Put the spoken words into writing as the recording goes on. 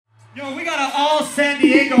Yo, we got an all San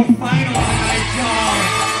Diego final tonight, y'all.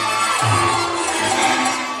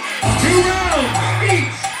 2 rounds,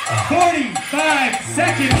 each 45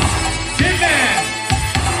 seconds. Tinman,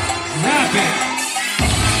 drop it.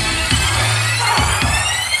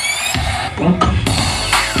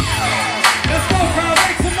 Let's go, crowd.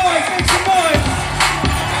 Make some noise, make some noise.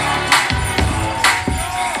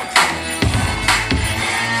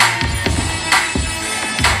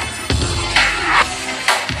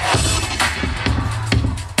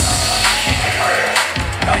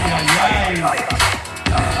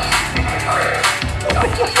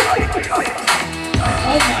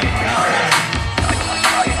 Oh my God!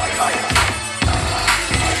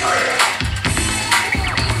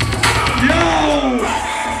 Yo! Oh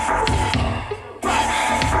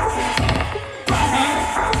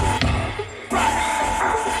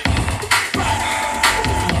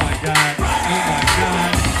my God! Oh my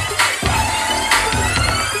God!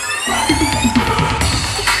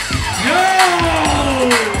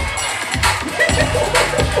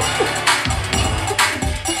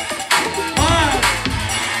 Yo!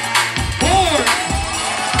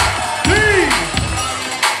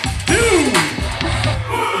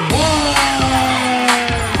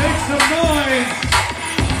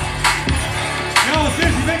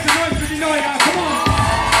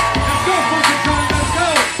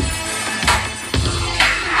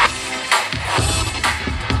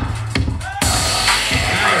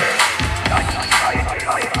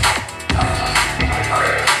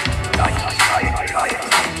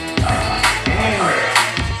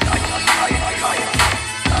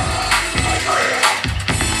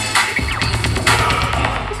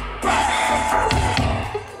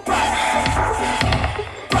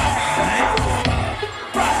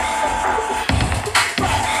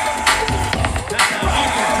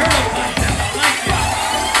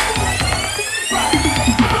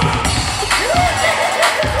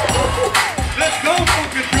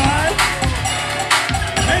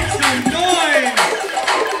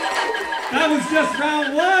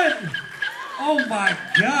 1. Oh my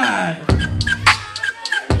God.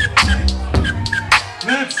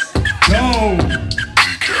 Let's go.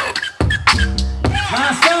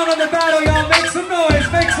 Last round of the battle, y'all. Make some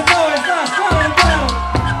noise. Make some noise. Last round of the battle.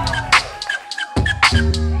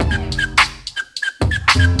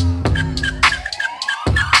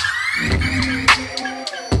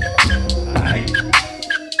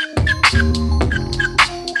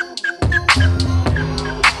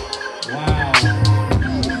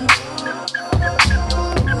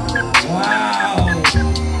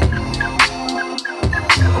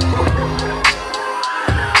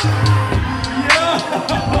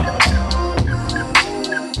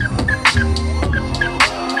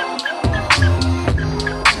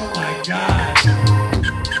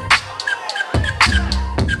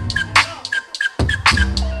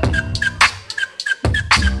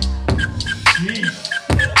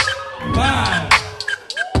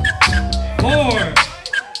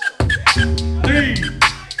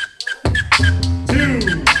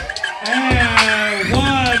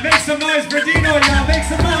 Dnoi, y'all, make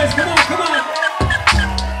some noise. Come on, come on.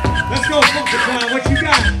 Let's go, Funkatron. What you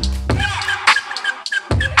got?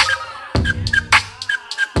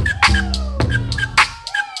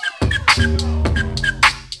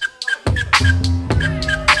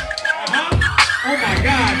 Oh my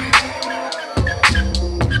God.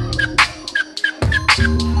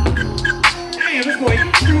 Damn, this boy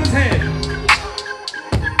eats through his head.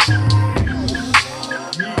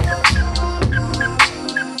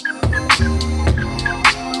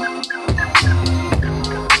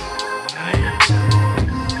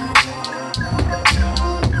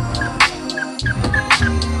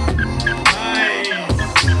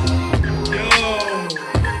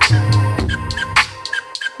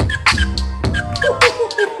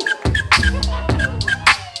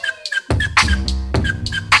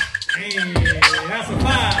 That's a 5,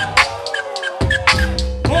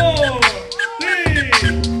 4, 3,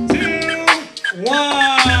 2, 1.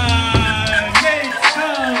 Make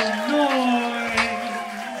some noise.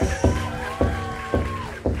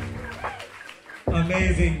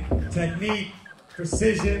 Amazing technique,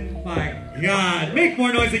 precision. My God. Make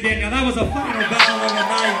more noise again. Now that was a final battle of the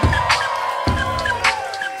night.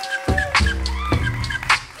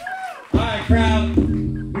 All right, crowd.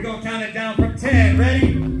 We're going to count it down from 10.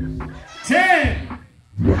 Ready? 10,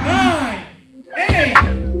 9, 8,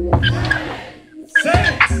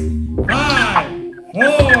 6, 5,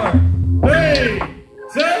 4,